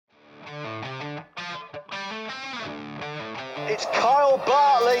It's Kyle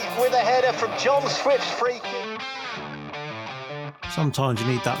Bartley with a header from John Swift's free kick. Sometimes you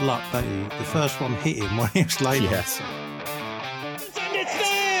need that luck, don't you? The first one hit him when he was laid on. Yes. And it's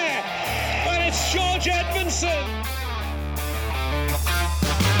there! And it's George Edmondson!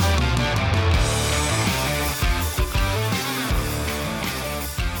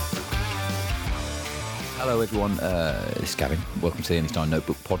 Hello everyone, it's Gavin. Welcome to the Anytime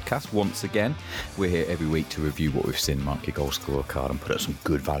Notebook podcast. Once again, we're here every week to review what we've seen, mark your goal scorer card and put up some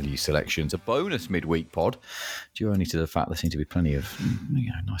good value selections. A bonus midweek pod, due only to the fact there seem to be plenty of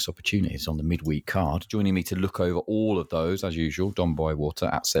nice opportunities on the midweek card. Joining me to look over all of those, as usual, Don Bywater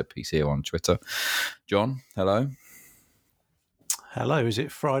at SetPiece on Twitter. John, hello. Hello, is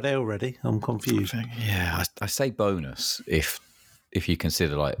it Friday already? I'm confused. Yeah, I say bonus if you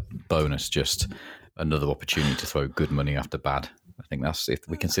consider like bonus just another opportunity to throw good money after bad. I think that's, if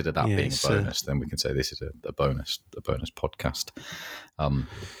we consider that being a bonus, then we can say this is a bonus podcast.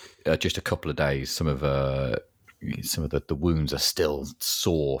 Just a couple of days, some of the wounds are still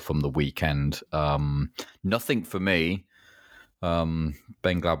sore from the weekend. Nothing for me. Ben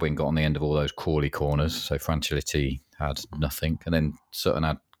Gladwin got on the end of all those Crawley corners, so Francioletti had nothing, and then Sutton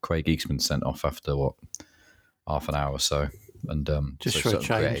had Craig Eastman sent off after half an hour or so. And just for a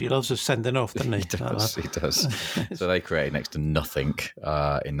change, he loves us sending off, doesn't he? He does. So they created next to nothing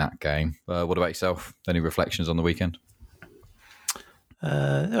in that game. What about yourself? Any reflections on the weekend?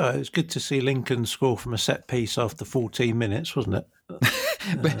 It was good to see Lincoln score from a set piece after 14 minutes, wasn't it?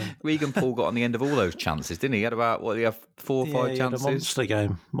 Regan Paul got on the end of all those chances, didn't he? He had about, he have 4 or 5 chances? Had a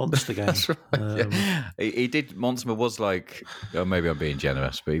monster game. That's right. He did. Monsma was like, maybe I'm being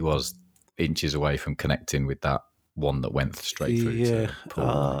generous, but he was inches away from connecting with that one that went straight through to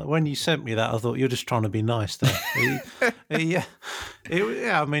Paul. When you sent me that, I thought you're just trying to be nice there. It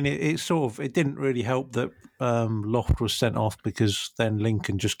didn't really help that Loft was sent off, because then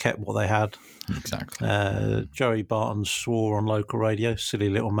Lincoln just kept what they had. Exactly. Joey Barton swore on local radio, silly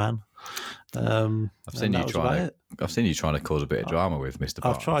little man. I've seen you trying to cause a bit of drama with Mr.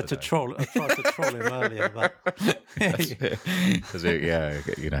 Barton. I've tried to troll him earlier, but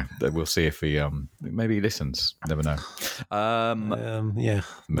we'll see if he maybe he listens. Never know.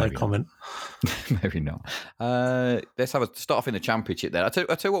 No comment. Maybe not. Let's start off in the Championship then. I tell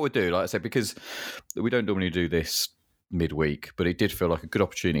you what we'll do. Like I said, because we don't normally do this midweek, but it did feel like a good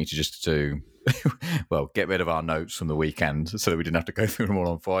opportunity to just get rid of our notes from the weekend so that we didn't have to go through them all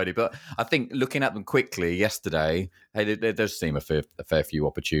on Friday. But I think looking at them quickly yesterday, there does seem a fair few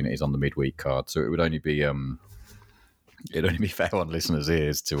opportunities on the midweek card. So it would only be fair on listeners'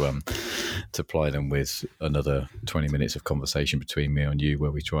 ears to ply them with another 20 minutes of conversation between me and you,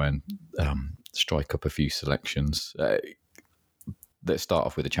 where we try and strike up a few selections. Let's start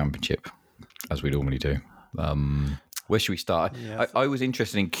off with the Championship, as we normally do. Where should we start? Yeah. I was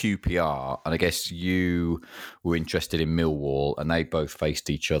interested in QPR, and I guess you were interested in Millwall, and they both faced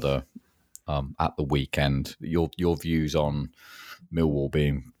each other at the weekend. Your views on Millwall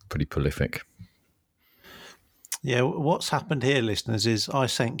being pretty prolific? Yeah, what's happened here, listeners, is I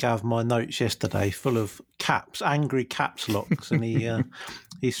sent Gav my notes yesterday full of angry caps locks, and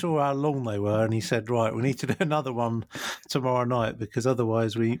he saw how long they were, and he said, right, we need to do another one tomorrow night, because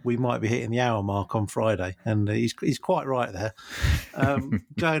otherwise we might be hitting the hour mark on Friday. And he's quite right there.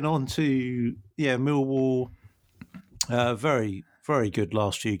 Going on to, Millwall, very, very good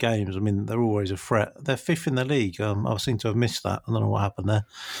last few games. I mean, they're always a threat. They're 5th in the league. I seem to have missed that. I don't know what happened there.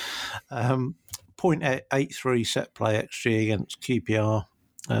 0.83 set play XG against QPR.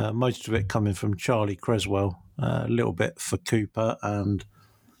 Most of it coming from Charlie Creswell. A little bit for Cooper, and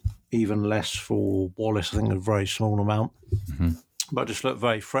even less for Wallace. I think a very small amount. Mm-hmm. But just looked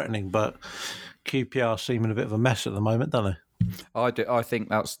very threatening. But QPR seeming a bit of a mess at the moment, don't they? I think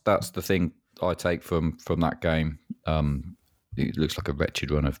that's the thing I take from that game. It looks like a wretched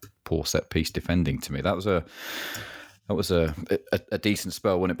run of poor set piece defending to me. That was a decent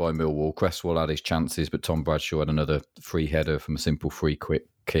spell, wasn't it, by Millwall? Cresswell had his chances, but Tom Bradshaw had another free header from a simple free quick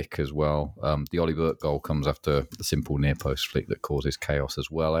kick as well. The Ollie Burke goal comes after the simple near post flick that causes chaos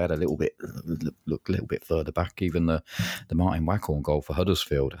as well. I had a little bit further back, even the Martin Waghorn goal for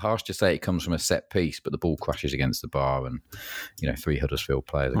Huddersfield. Harsh to say it comes from a set piece, but the ball crashes against the bar, and 3 Huddersfield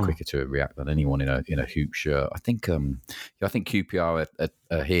players are quicker to react than anyone in a hoop shirt. I think QPR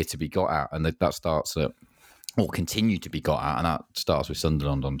are here to be got at, and that starts at, or continue to be got at, and that starts with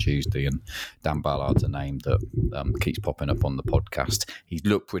Sunderland on Tuesday. And Dan Ballard's a name that keeps popping up on the podcast. He's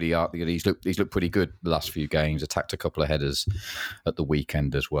looked pretty he's looked pretty good the last few games. Attacked a couple of headers at the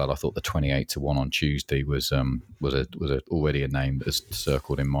weekend as well. I thought the 28-1 on Tuesday was already a name that's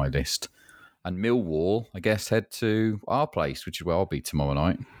circled in my list. and Millwall, I guess, head to our place, which is where I'll be tomorrow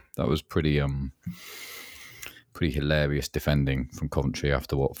night. That was pretty hilarious defending from Coventry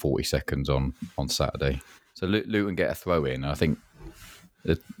after 40 seconds on Saturday. So Luton get a throw in. I think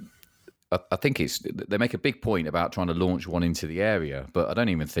they make a big point about trying to launch one into the area, but I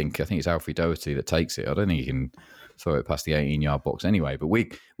think it's Alfie Doherty that takes it. I don't think he can throw it past the 18-yard box anyway. But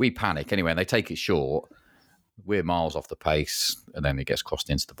we panic anyway, and they take it short. We're miles off the pace, and then it gets crossed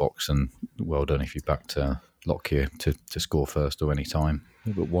into the box. And well done if you backed Lockyer to score first or any time.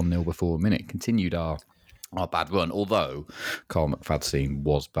 But 1-0 before a minute. Continued our bad run, although Carl McFadzean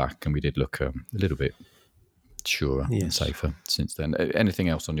was back, and we did look a little bit surer and safer since then. Anything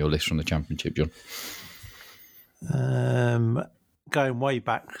else on your list from the Championship, John? Going way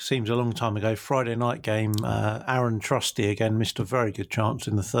back, seems a long time ago, Friday night game, Aaron Trusty again missed a very good chance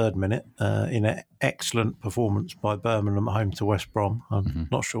in the 3rd minute in an excellent performance by Birmingham at home to West Brom. I'm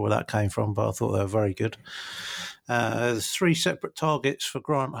not sure where that came from, but I thought they were very good. There's 3 separate targets for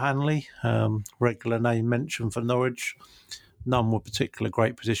Grant Hanley, regular name mentioned for Norwich. None were particular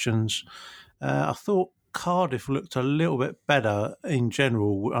great positions. I thought Cardiff looked a little bit better in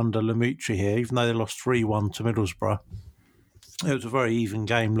general under Lemaitre here, even though they lost 3-1 to Middlesbrough. It was a very even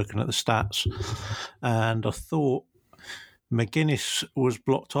game looking at the stats. And I thought McGuinness was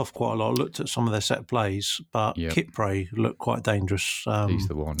blocked off quite a lot. I looked at some of their set plays, but Kipre looked quite dangerous. He's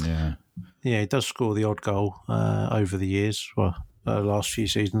the one, yeah. Yeah, he does score the odd goal over the years, last few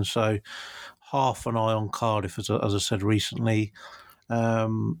seasons. So half an eye on Cardiff, as I said recently.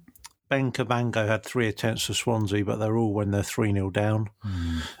 Ben Cabango had 3 attempts for Swansea, but they're all when they're 3-0 down.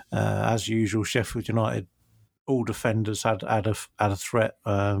 As usual, Sheffield United, all defenders had a threat.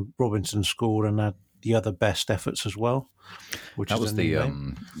 Robinson scored and had the other best efforts as well. That was the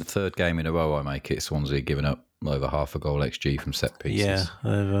 3rd game in a row, I make it. Swansea giving up over half a goal XG from set pieces.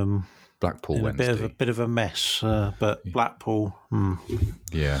 Yeah, Blackpool Wednesday. A bit of a mess, but Blackpool.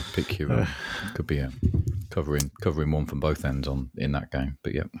 Yeah, pick your could be covering one from both ends in that game.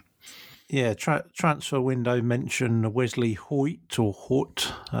 But yeah. Yeah, transfer window mention Wesley Hoyt scored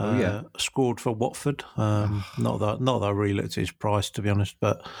for Watford. Not that I really looked at his price, to be honest,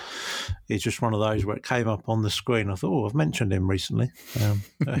 but it's just one of those where it came up on the screen. I thought, I've mentioned him recently.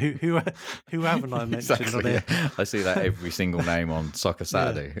 Who haven't I mentioned? Exactly, yeah. I see that every single name on Soccer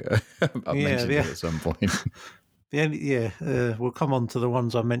Saturday. I've mentioned it at some point. We'll come on to the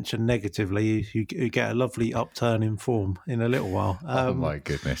ones I mentioned negatively. You get a lovely upturn in form in a little while. Oh my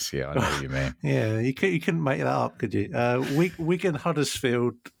goodness, yeah, I know what you mean. Yeah, you couldn't make that up, could you? Wigan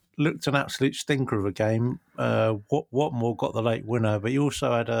Huddersfield looked an absolute stinker of a game. Watmore got the late winner, but he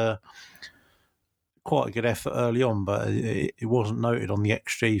also had quite a good effort early on, but it wasn't noted on the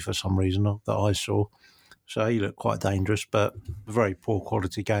XG for some reason that I saw. So he looked quite dangerous, but a very poor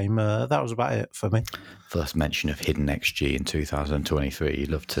quality game. That was about it for me. First mention of hidden XG in 2023. You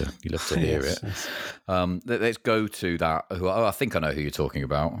love to hear it. Yes. Let's go to that. I think I know who you're talking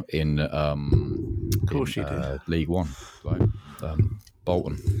about in. Of course you do. League One, right?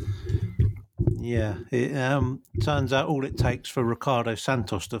 Bolton. Yeah, it turns out all it takes for Ricardo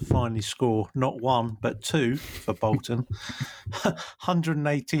Santos to finally score not 1 but 2 for Bolton.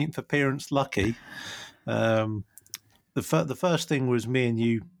 118th appearance lucky. The first thing was me and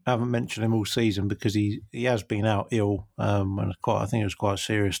you haven't mentioned him all season because he has been out ill, and I think it was quite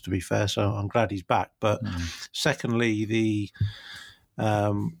serious, to be fair. So I'm glad he's back. But secondly,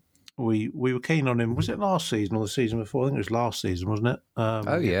 we were keen on him. Was it last season or the season before? I think it was last season, wasn't it?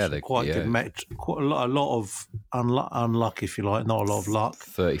 Quite a lot of unluck, if you like, not a lot of luck.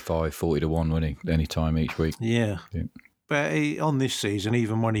 35, 40 to 1 winning any time each week. Yeah. But on this season,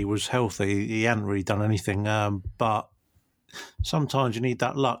 even when he was healthy, he hadn't really done anything. But sometimes you need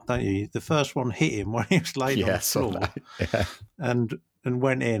that luck, don't you? The first one hit him when he was laid on the floor, and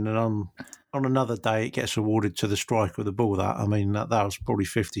went in. And on another day, it gets awarded to the striker of the ball. That was probably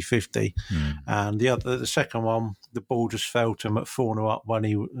 50-50. And the second one, the ball just fell to him at 4-0 up when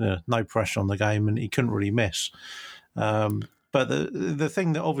he no pressure on the game, and he couldn't really miss. But the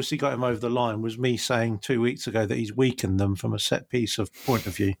thing that obviously got him over the line was me saying 2 weeks ago that he's weakened them from a set piece of point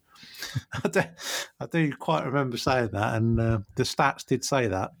of view. I do quite remember saying that, and the stats did say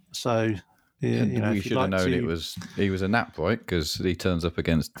that. So, you should have known he was a nap, right? Because he turns up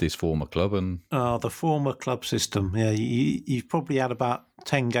against his former club and the former club system. Yeah, you've probably had about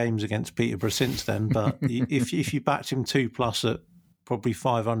 10 games against Peterborough since then. But if you backed him 2+ at probably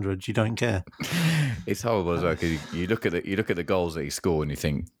 500, you don't care. It's horrible as well because you look at the goals that he scored and you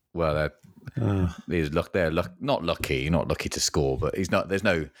think, well, they're not lucky to score, but he's not. There's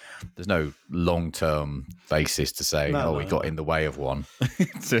no long-term basis to say, he got in the way of one,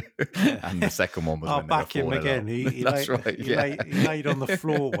 and the second one was. I'll back him again. He laid on the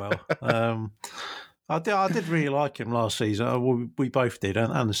floor well. I did really like him last season. We both did,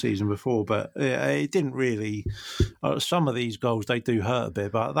 and the season before. But it didn't really. Some of these goals they do hurt a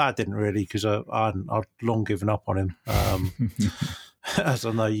bit, but that didn't really because I'd long given up on him. As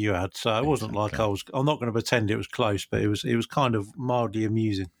I know you had, so it wasn't like I'm not going to pretend it was close, but it was kind of mildly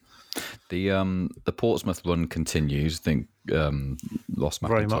amusing. The Portsmouth run continues. I think Lost McIntosh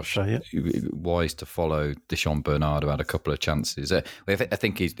very much so, yeah. Wise to follow. Deshaun Bernard had a couple of chances. I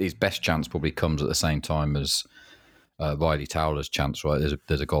think his best chance probably comes at the same time as Riley Towler's chance. Right,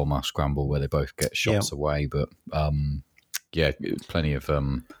 there's a goal mark scramble where they both get shots away, but plenty of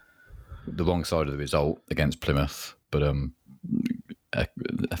the wrong side of the result against Plymouth, but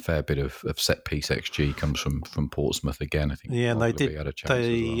a fair bit of set piece XG comes from Portsmouth again. I think. Yeah, and they did. Had a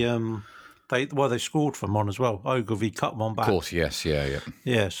chance they scored from one as well. Ogilvy cut one back. Of course, yes,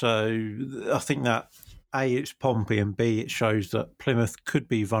 yeah. So I think that A, it's Pompey, and B, it shows that Plymouth could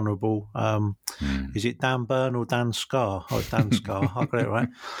be vulnerable. Is it Dan Byrne or Dan Scarr? Oh, it's Dan Scarr. I got it right.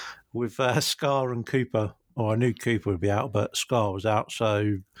 With Scarr and Cooper. I knew Cooper would be out, but Scarr was out.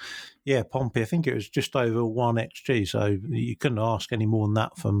 So, yeah, Pompey, I think it was just over 1 XG. So you couldn't ask any more than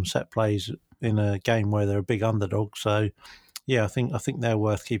that from set plays in a game where they're a big underdog. So, yeah, I think they're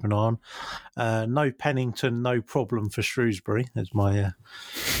worth keeping an eye on. No Pennington, no problem for Shrewsbury. It's my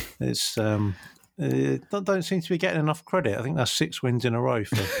don't seem to be getting enough credit. I think that's 6 wins in a row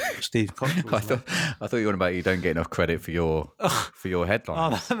for Steve Cottrell. I thought you were on about you don't get enough credit for your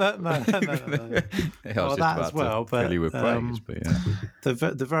headlines. No. Well, that as well, but fill you with praise.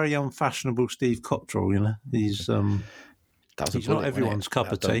 But the very unfashionable Steve Cottrell. He's he's not everyone's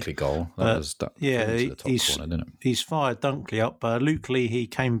cup of tea. Dunkley goal. He's fired Dunkley up. Luke Lee, he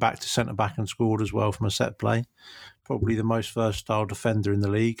came back to centre back and scored as well from a set play. Probably the most versatile defender in the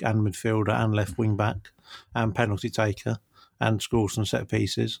league, and midfielder, and left wing back, and penalty taker, and scores some set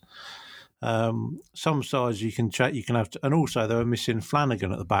pieces. Some sides you can have, and also they were missing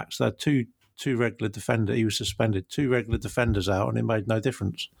Flanagan at the back, so they had two regular defenders. He was suspended, 2 regular defenders out, and it made no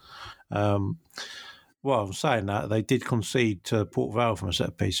difference. Well, I'm saying that they did concede to Port Vale from a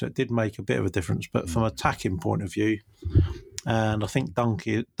set piece, so it did make a bit of a difference. But from an attacking point of view, and I think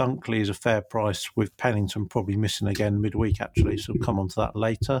Dunkley is a fair price, with Pennington probably missing again midweek, actually, so we'll come on to that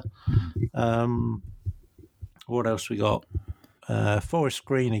later. What else we got? Forest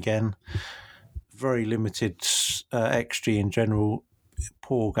Green again, very limited XG in general.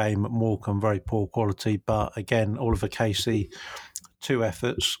 Poor game at Morecambe, very poor quality, but again, Oliver Casey, 2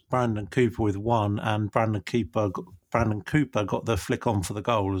 efforts, Brandon Cooper with 1, and Brandon Cooper got the flick on for the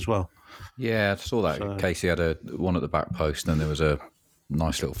goal as well. Yeah, I saw that. So, Casey had one at the back post, and there was a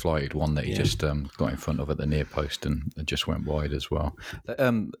nice little flighted one that he just got in front of at the near post and just went wide as well.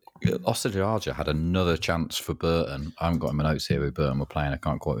 Osage had another chance for Burton. I haven't got in my notes here who Burton were playing. I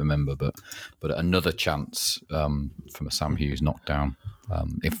can't quite remember, but another chance from a Sam Hughes knockdown.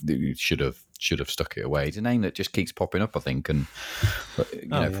 If he should have stuck it away. It's a name that just keeps popping up, I think, and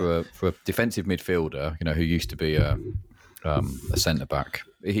for a defensive midfielder, who used to be a centre back,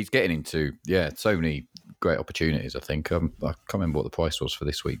 he's getting into so many great opportunities. I think I can't remember what the price was for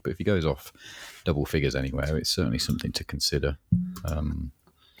this week, but if he goes off double figures anywhere, it's certainly something to consider.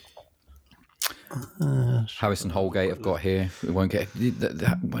 Harrison Holgate I've got here. We won't get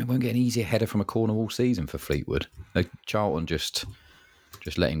an easier header from a corner all season for Fleetwood. Charlton just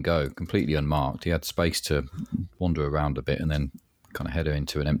let him go completely unmarked. He had space to wander around a bit and then kind of header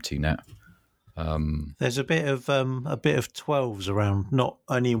into an empty net. There's a bit of 12s around, not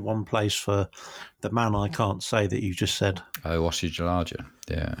only in one place for the man I can't say that you just said. Oh, Osage Larger.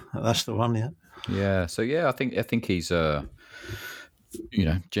 Yeah, that's the one. Yeah. So I think he's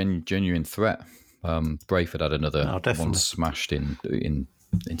genuine threat. Brayford had another one smashed into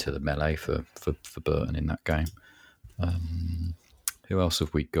the melee for Burton in that game. Who else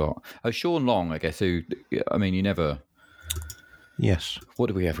have we got? Oh, Sean Long, I guess. You never. Yes. What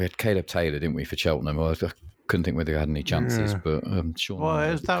did we have? We had Caleb Taylor, didn't we, for Cheltenham? I couldn't think whether he had any chances, but Sean.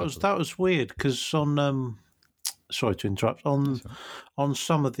 Well, that was weird because on sorry to interrupt, on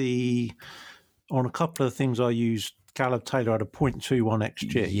some of on a couple of things I used, Caleb Taylor had a 0.21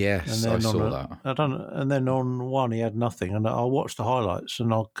 XG. Yes, and then I saw that. And then on one he had nothing, and I watched the highlights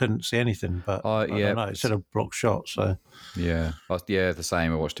and I couldn't see anything. But I don't know, it said a blocked shot. So the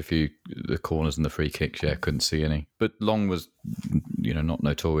same. I watched a few the corners and the free kicks. Yeah, couldn't see any. But Long was, not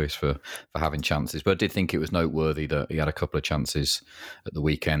notorious for having chances. But I did think it was noteworthy that he had a couple of chances at the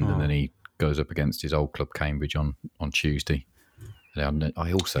weekend, and then he goes up against his old club Cambridge on Tuesday. And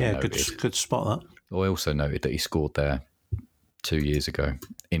I also noted, good spot that. I also noted that he scored there 2 years ago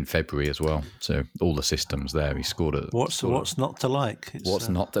in February as well. So all the systems there. He scored it. What's not to like? What's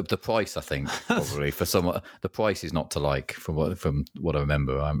not the price? I think probably for some the price is not to like from what I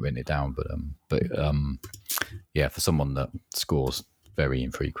remember. I haven't written it down, but yeah, for someone that scores very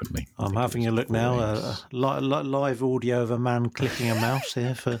infrequently. I'm having a look now. Live audio of a man clicking a mouse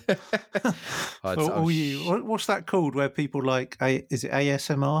here for all you. What's that called? Where people like, is it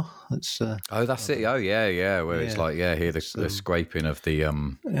ASMR? That's that's it. Oh yeah. Where it's like hear the scraping of the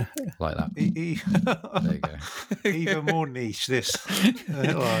like that. There you go. Even more niche. This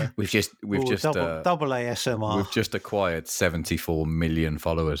we've just double ASMR. We've just acquired 74 million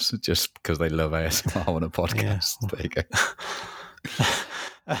followers just because they love ASMR on a podcast. Yeah. There you go.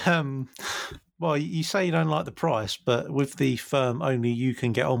 Well, you say you don't like the price, but with the firm only you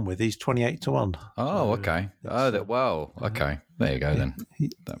can get on with, he's 28-1. Oh, okay. Okay. There you go then.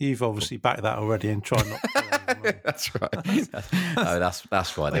 You've obviously backed that already and tried not to. That's right.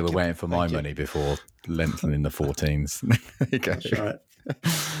 That's right. They were waiting for my money before lengthening the 14s. There you go. That's right.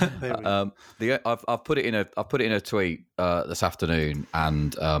 I've put it in a tweet this afternoon,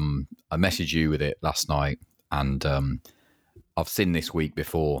 and I messaged you with it last night, and I've seen this week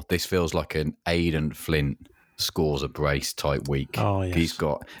before. This feels like an Aidan Flint scores a brace type week. Oh, yes. He's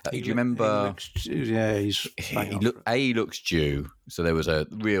got. Do you remember? He looks due. So there was a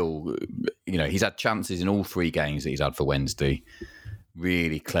real. He's had chances in all 3 games that he's had for Wednesday.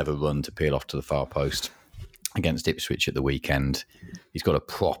 Really clever run to peel off to the far post against Ipswich at the weekend. He's got a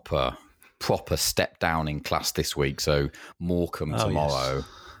proper step down in class this week. So Morecambe tomorrow. Yes.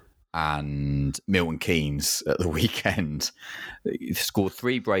 And Milton Keynes at the weekend. He scored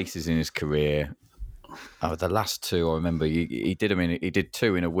 3 braces in his career. The last 2, I remember, he did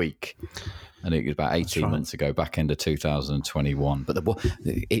 2 in a week, and it was about 18 months ago, back end of 2021. But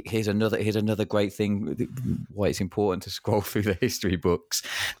here's another great thing. Why it's important to scroll through the history books.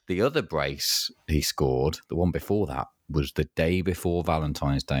 The other brace he scored, the one before that, was the day before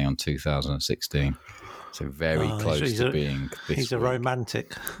Valentine's Day on 2016. So very close to being this He's a week.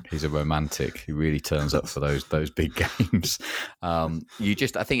 Romantic. He's a romantic. He really turns up for those big games. I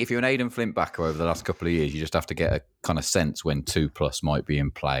think if you're an Aidan Flint backer over the last couple of years, you just have to get a kind of sense when 2+ might be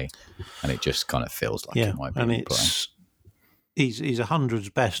in play, and it just kind of feels like it might be in play. He's a hundreds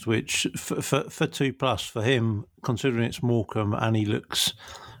best, which for 2+ for him, considering it's Morecambe, and he looks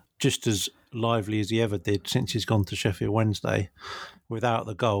just as lively as he ever did since he's gone to Sheffield Wednesday. Without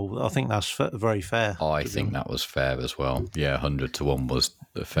the goal, I think that's very fair. I think that was fair as well. Yeah, 100-1 was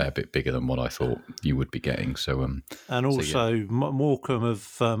a fair bit bigger than what I thought you would be getting. So, and also Morecambe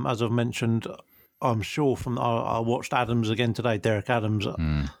have, as I've mentioned, I'm sure I watched Adams again today, Derek Adams.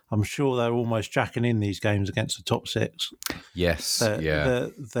 I'm sure they're almost jacking in these games against the top 6. Yes,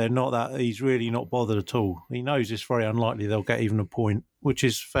 they're not that. He's really not bothered at all. He knows it's very unlikely they'll get even a point, which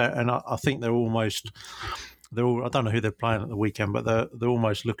is fair. And I think they're almost. I don't know who they're playing at the weekend, but they're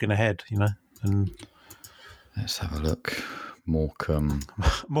almost looking ahead, And let's have a look. Morecambe.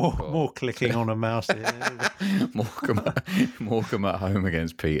 More clicking on a mouse here. Morecambe at home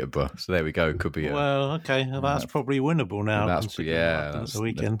against Peterborough. So there we go. Could be. That's probably winnable now. That's the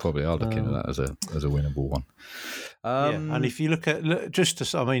weekend. They probably are looking at that as a winnable one. And if you look at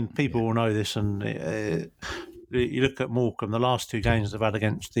people will know this, and you look at Morecambe. The last 2 games they've had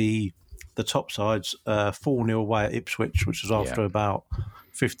against the top sides, 4-0 away at Ipswich, which was after about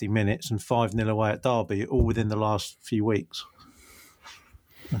 50 minutes, and 5-0 away at Derby, all within the last few weeks.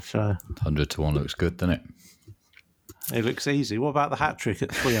 So 100-1 looks good, doesn't it? It looks easy. What about the hat-trick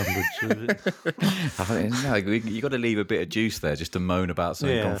at 300? No, you got to leave a bit of juice there just to moan about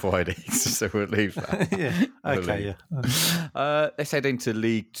something on Friday. So we'll leave that. Let's head into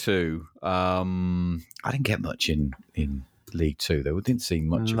League 2. I didn't get much in League 2. They didn't see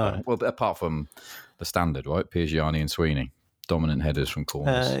much of it. Well, apart from the standard, right? Piergiani and Sweeney, dominant headers from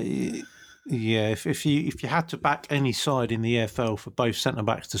corners. If you had to back any side in the EFL for both centre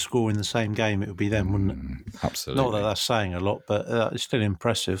backs to score in the same game, it would be them, wouldn't it? Absolutely. Not that that's saying a lot, but it's still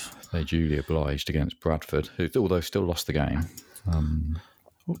impressive. They duly obliged against Bradford, who although still lost the game.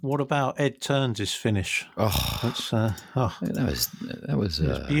 What about Ed Turns' finish? That was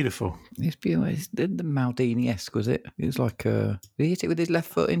beautiful. It's beautiful. It's the Maldini-esque, was it? It was like did he hit it with his left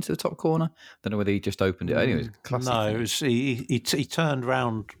foot into the top corner? Don't know whether he just opened it. Anyway, it was classic. No, it was, he turned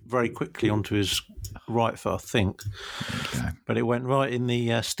round very quickly onto his right foot, I think. Okay. But it went right in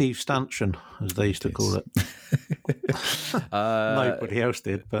the Steve Stanchion, as they used to call it. Nobody else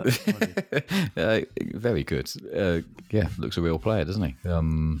did, but very good. Looks a real player, doesn't he?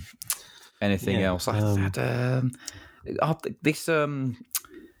 anything else? I had this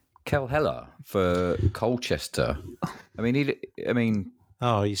Kel Heller for Colchester. I mean,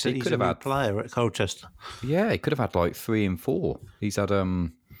 oh, he's a new player at Colchester. Yeah, he could have had like 3 and 4. He's had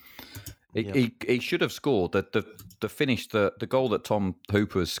he should have scored the finish, the goal that Tom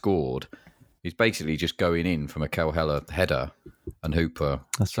Hooper has scored. He's basically just going in from a Kel Heller header, and Hooper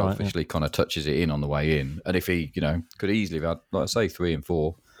selfishly kind of touches it in on the way in. And if he, could easily have had, like I say, 3 and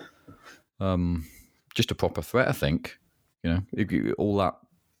 4, just a proper threat, I think. All that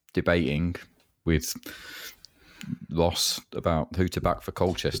debating with Ross about who to back for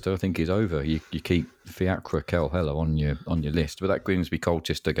Colchester, I think is over. You keep Fiacre, Kel Heller on your list, but that Grimsby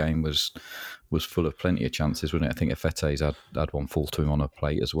Colchester game was full of plenty of chances, wasn't it? I think Efete's had one fall to him on a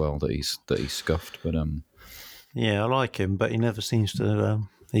plate as well that he's scuffed. But yeah, I like him, but he never seems to.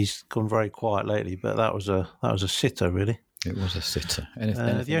 He's gone very quiet lately. But that was a sitter, really. It was a sitter.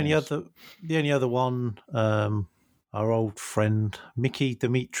 The only other one. Our old friend Mickey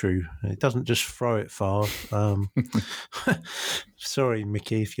Dimitru. It doesn't just throw it far. Sorry,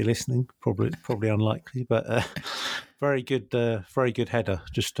 Mickey, if you're listening. Probably unlikely, but very good header.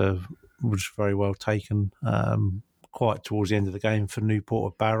 Just was very well taken. Quite towards the end of the game for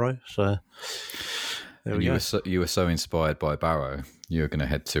Newport of Barrow. So there we go. You were so inspired by Barrow. You're going to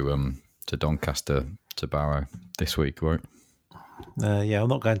head to Doncaster to Barrow this week, right? Yeah, I'm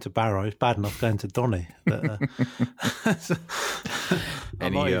not going to Barrow. It's bad enough going to Donny. But,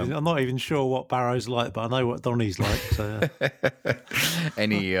 I'm not even sure what Barrow's like, but I know what Donny's like. So,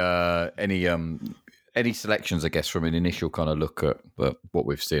 any selections, I guess, from an initial kind of look at what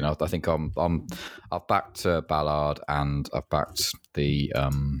we've seen? I think I've backed Ballard, and I've backed the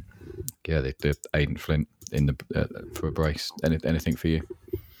Aidan Flint in the for a brace. Anything for you?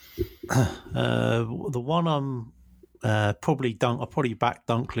 The one I'll probably back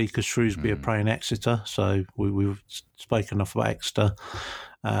Dunkley because Shrewsbury are playing Exeter, so we've spoken enough about Exeter.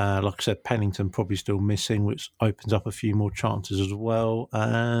 Like I said, Pennington probably still missing, which opens up a few more chances as well.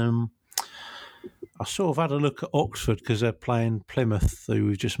 I sort of had a look at Oxford because they're playing Plymouth, who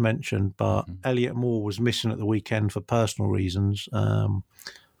we've just mentioned, but Elliot Moore was missing at the weekend for personal reasons. I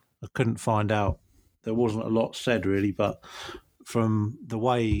couldn't find out. There wasn't a lot said really, but from the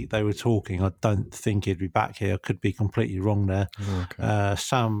way they were talking, I don't think he'd be back here. I could be completely wrong there. Okay.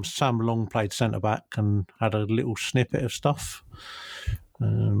 Sam Long played centre-back and had a little snippet of stuff.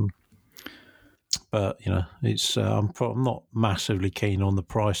 But, it's I'm not massively keen on the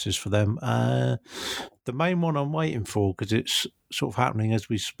prices for them. The main one I'm waiting for, because it's sort of happening as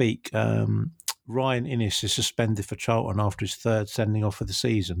we speak, Ryan Innes is suspended for Charlton after his third sending off of the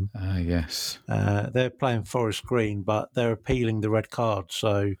season. Yes. They're playing Forest Green, but they're appealing the red card.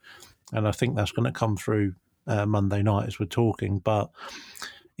 So, and I think that's going to come through Monday night as we're talking. But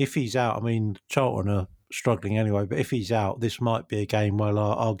if he's out, I mean, Charlton are struggling anyway. But if he's out, this might be a game where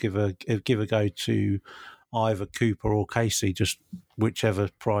I'll give a go to either Cooper or Casey, just whichever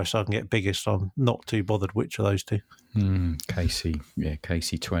price I can get biggest. I'm not too bothered which of those two. Casey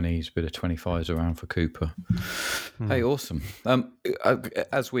 20s, bit of 25s around for Cooper. Hey, awesome.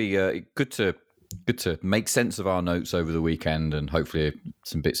 As we good to make sense of our notes over the weekend, and hopefully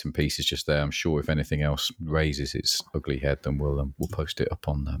some bits and pieces just there. I'm sure if anything else raises its ugly head, then we'll post it up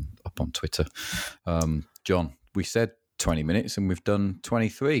on Twitter. John, we said 20 minutes and we've done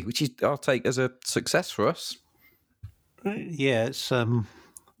 23, which I'll take as a success for us. Yeah, it's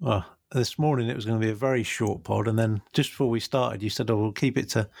this morning it was going to be a very short pod, and then just before we started, you said, we'll keep it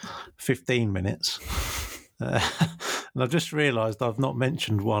to 15 minutes. And I've just realised I've not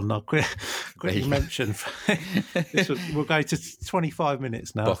mentioned one. I'll quickly mention. We'll go to 25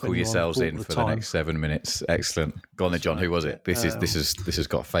 minutes now. Buckle yourselves in for the next 7 minutes. Excellent. Go on then, John. Who was it? This has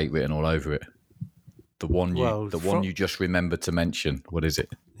got fate written all over it. The one you just remembered to mention. What is it?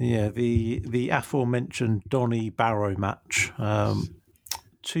 Yeah, the aforementioned Donny Barrow match.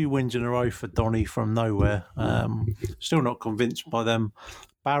 2 wins in a row for Donny from nowhere. Still not convinced by them.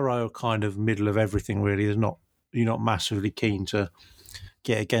 Barrow are kind of middle of everything really. You're not massively keen to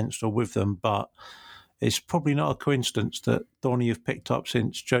get against or with them, but it's probably not a coincidence that Donny have picked up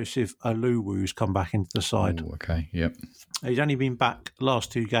since Joseph Aluwu's come back into the side. Ooh, okay, yep. He's only been back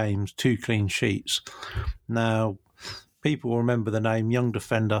last 2 games, 2 clean sheets. Now, people will remember the name, young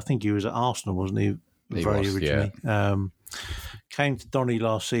defender. I think he was at Arsenal, wasn't he? Originally. Yeah. Came to Donny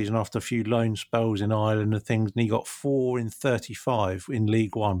last season after a few loan spells in Ireland and things, and he got 4 in 35 in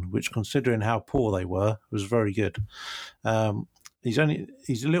League One, which, considering how poor they were, was very good. He's a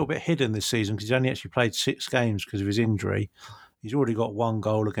little bit hidden this season because he's only actually played 6 games because of his injury. He's already got 1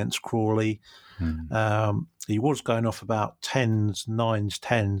 goal against Crawley. He was going off about 10s, 9s,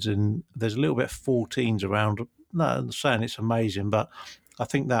 10s, and there's a little bit of 14s around. No, I'm saying it's amazing, but I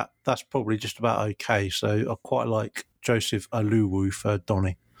think that's probably just about okay. So I quite like Joseph Aluwu for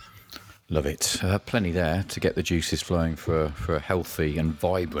Donny. Love it. Plenty there to get the juices flowing for a healthy and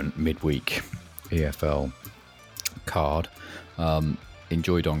vibrant midweek EFL card.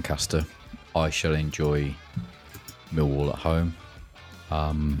 Enjoy Doncaster. I shall enjoy Millwall at home.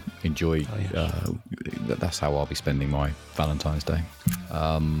 That's how I'll be spending my Valentine's Day.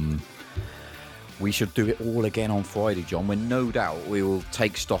 We should do it all again on Friday, John, when no doubt we will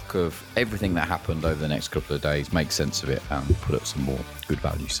take stock of everything that happened over the next couple of days, make sense of it, and put up some more good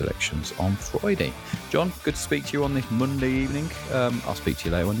value selections on Friday. John, good to speak to you on this Monday evening. I'll speak to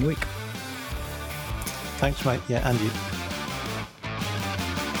you later on in the week. Thanks, mate. Yeah, and you.